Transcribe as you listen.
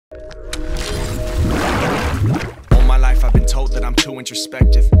I'm too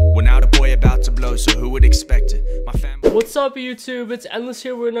introspective. Well, now the boy about to blow, so who would expect it? My family. What's up YouTube, it's Endless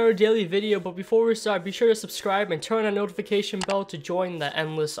here with another daily video, but before we start, be sure to subscribe and turn on the notification bell to join the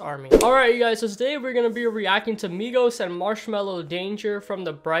Endless Army. Alright you guys, so today we're going to be reacting to Migos and Marshmello Danger from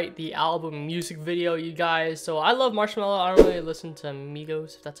the Bright the Album music video, you guys. So I love Marshmello. I don't really listen to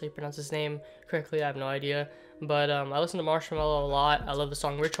Migos, if that's how you pronounce his name correctly, I have no idea. But I listen to Marshmello a lot. I love the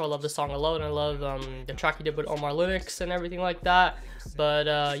song Ritual, I love the song Alone, I love the track he did with Omar Linux and everything like that. But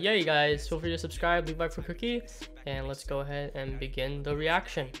yeah you guys, feel free to subscribe, leave a like for Cookie, and let's go ahead and begin the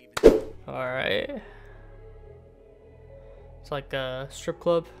reaction. Alright. It's like a strip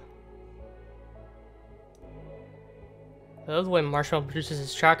club. I love the way Marshmello produces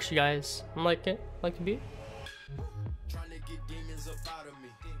his tracks, you guys. I'm like it, like the beat.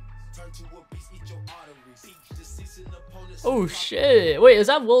 Oh shit, wait, is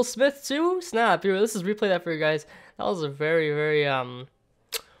that Will Smith too? Snap, dude, let's just replay that for you guys. That was a very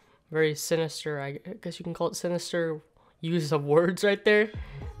sinister, I guess you can call it sinister use of words right there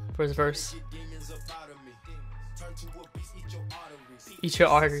for his verse. Eat your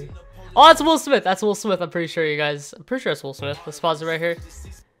artery. Oh, that's Will Smith, that's Will Smith, I'm pretty sure, you guys. I'm pretty sure it's Will Smith. Let's pause it right here.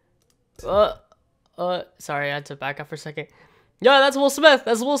 Sorry, I had to back up for a second. Yeah, that's Will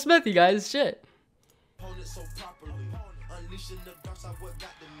Smith, you guys, shit.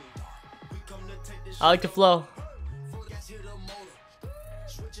 I like the flow.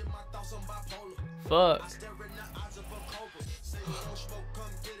 Fuck.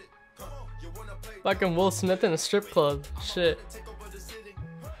 Fucking Will Smith in a strip club. Shit.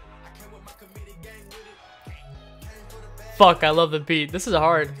 Fuck, I love the beat. This is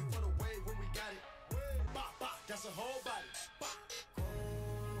hard.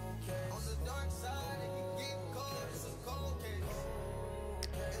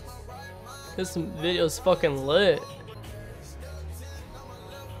 This video is fucking lit.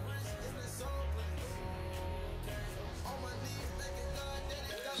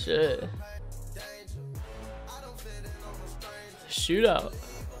 Shit. Shootout.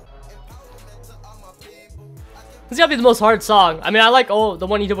 This gotta be the most hard song. I mean, I like the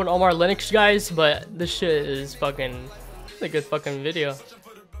one he did with Omar Linux, guys, but this shit is fucking a good fucking video.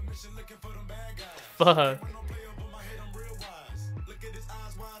 Fuck.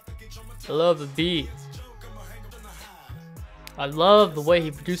 I love the beat. I love the way he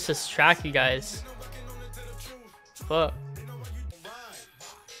produced this track, you guys. Fuck.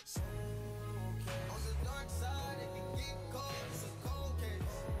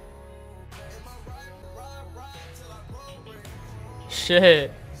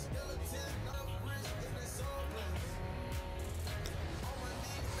 Shit.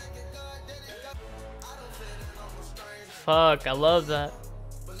 Fuck, I love that.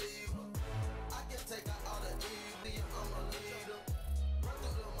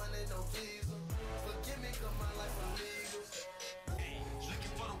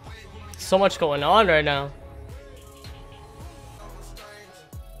 So much going on right now.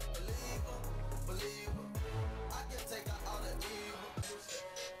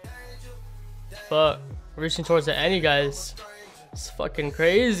 Fuck, reaching towards the end, you guys. It's fucking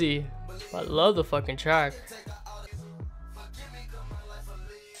crazy. I love the fucking track.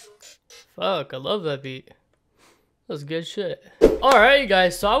 Fuck, I love that beat. That was good shit. Alright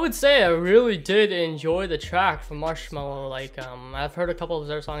guys, so I would say I really did enjoy the track from Marshmello. Like I've heard a couple of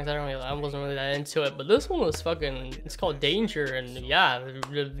their songs, I wasn't really that into it, but this one was fucking, it's called Danger, and yeah,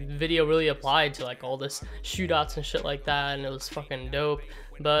 the video really applied to like all this shootouts and shit like that, and it was fucking dope.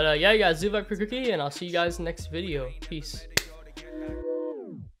 But yeah you guys, do like for Cookie, and I'll see you guys in the next video. Peace.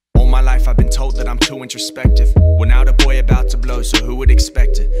 All my life I've been told that I'm too introspective. Well, now the boy about to blow, so who would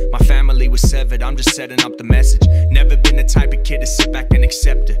expect it? My family was severed, I'm just setting up the message. Never been the type of kid to sit back and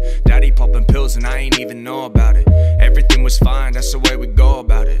accept it. Daddy popping pills and I ain't even know about it. Everything was fine, that's the way we go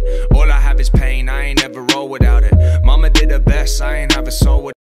about it. All I have is pain, I ain't ever roll without it. Mama did her best, I ain't have a soul without it.